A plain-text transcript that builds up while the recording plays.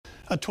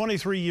A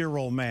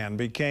 23-year-old man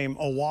became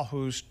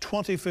Oahu's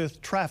 25th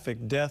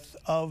traffic death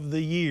of the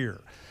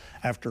year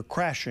after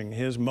crashing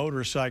his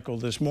motorcycle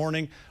this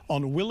morning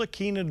on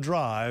Wilikina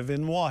Drive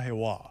in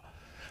Wahiawa.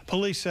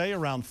 Police say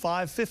around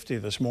 5:50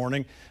 this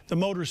morning, the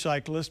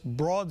motorcyclist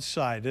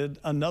broadsided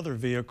another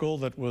vehicle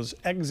that was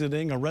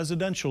exiting a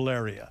residential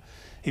area.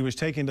 He was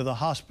taken to the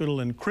hospital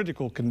in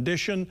critical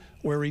condition,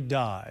 where he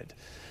died.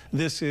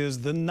 This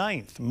is the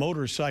 9th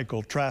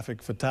motorcycle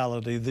traffic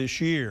fatality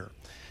this year.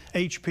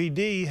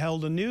 HPD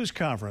held a news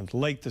conference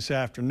late this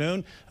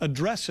afternoon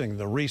addressing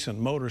the recent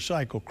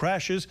motorcycle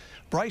crashes.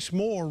 Bryce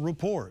Moore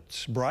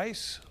reports.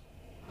 Bryce?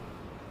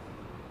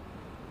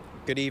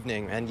 Good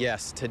evening, and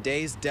yes,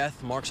 today's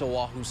death marks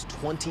Oahu's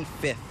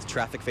 25th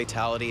traffic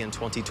fatality in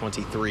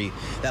 2023.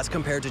 That's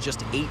compared to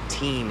just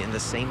 18 in the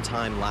same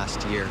time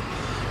last year.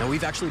 And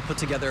we've actually put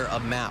together a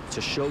map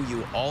to show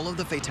you all of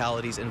the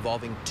fatalities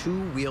involving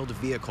two-wheeled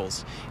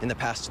vehicles in the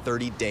past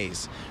 30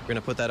 days. We're going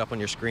to put that up on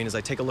your screen as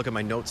I take a look at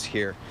my notes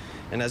here.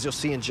 And as you'll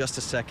see in just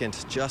a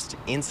second, just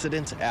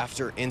incident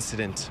after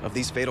incident of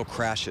these fatal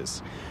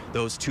crashes.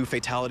 Those two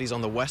fatalities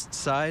on the west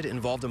side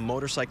involved a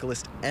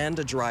motorcyclist and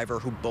a driver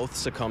who both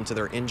succumbed to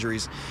their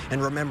injuries.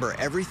 And remember,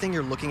 everything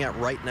you're looking at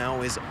right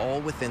now is all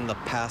within the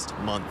past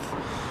month.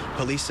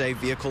 Police say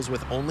vehicles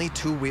with only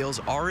two wheels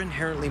are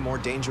inherently more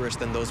dangerous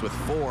than those with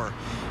four,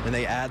 and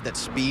they add that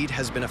speed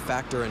has been a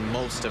factor in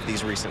most of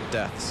these recent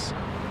deaths.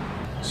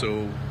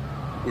 So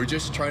we're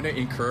just trying to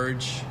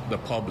encourage the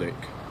public.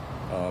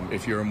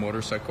 If you're a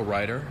motorcycle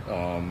rider,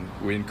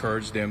 we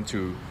encourage them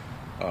to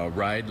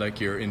ride like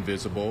you're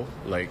invisible,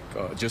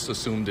 just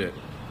assume that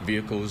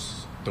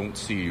vehicles don't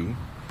see you.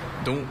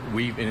 Don't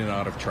weave in and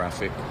out of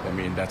traffic. I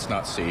mean, that's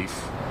not safe.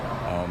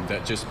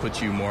 That just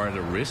puts you more at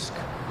a risk.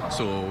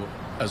 So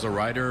as a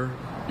rider,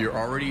 you're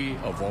already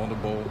a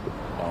vulnerable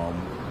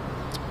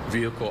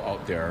vehicle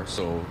out there,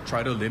 so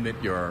try to limit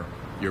your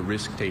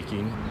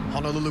risk-taking.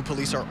 Honolulu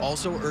police are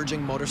also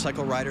urging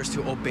motorcycle riders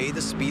to obey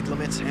the speed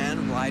limits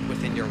and ride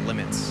within your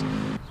limits.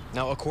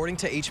 Now, according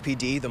to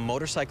HPD, the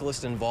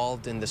motorcyclist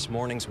involved in this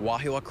morning's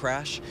Wahiawa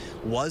crash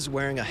was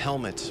wearing a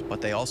helmet, but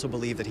they also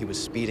believe that he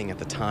was speeding at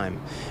the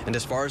time. And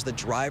as far as the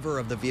driver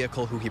of the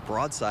vehicle who he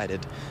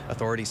broadsided,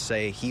 authorities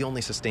say he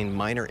only sustained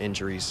minor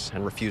injuries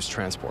and refused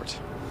transport.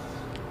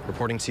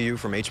 Reporting to you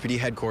from HPD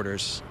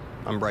headquarters,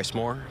 I'm Bryce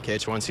Moore,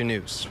 KH1C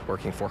News,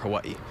 working for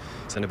Hawaii.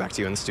 Send it back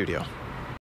to you in the studio.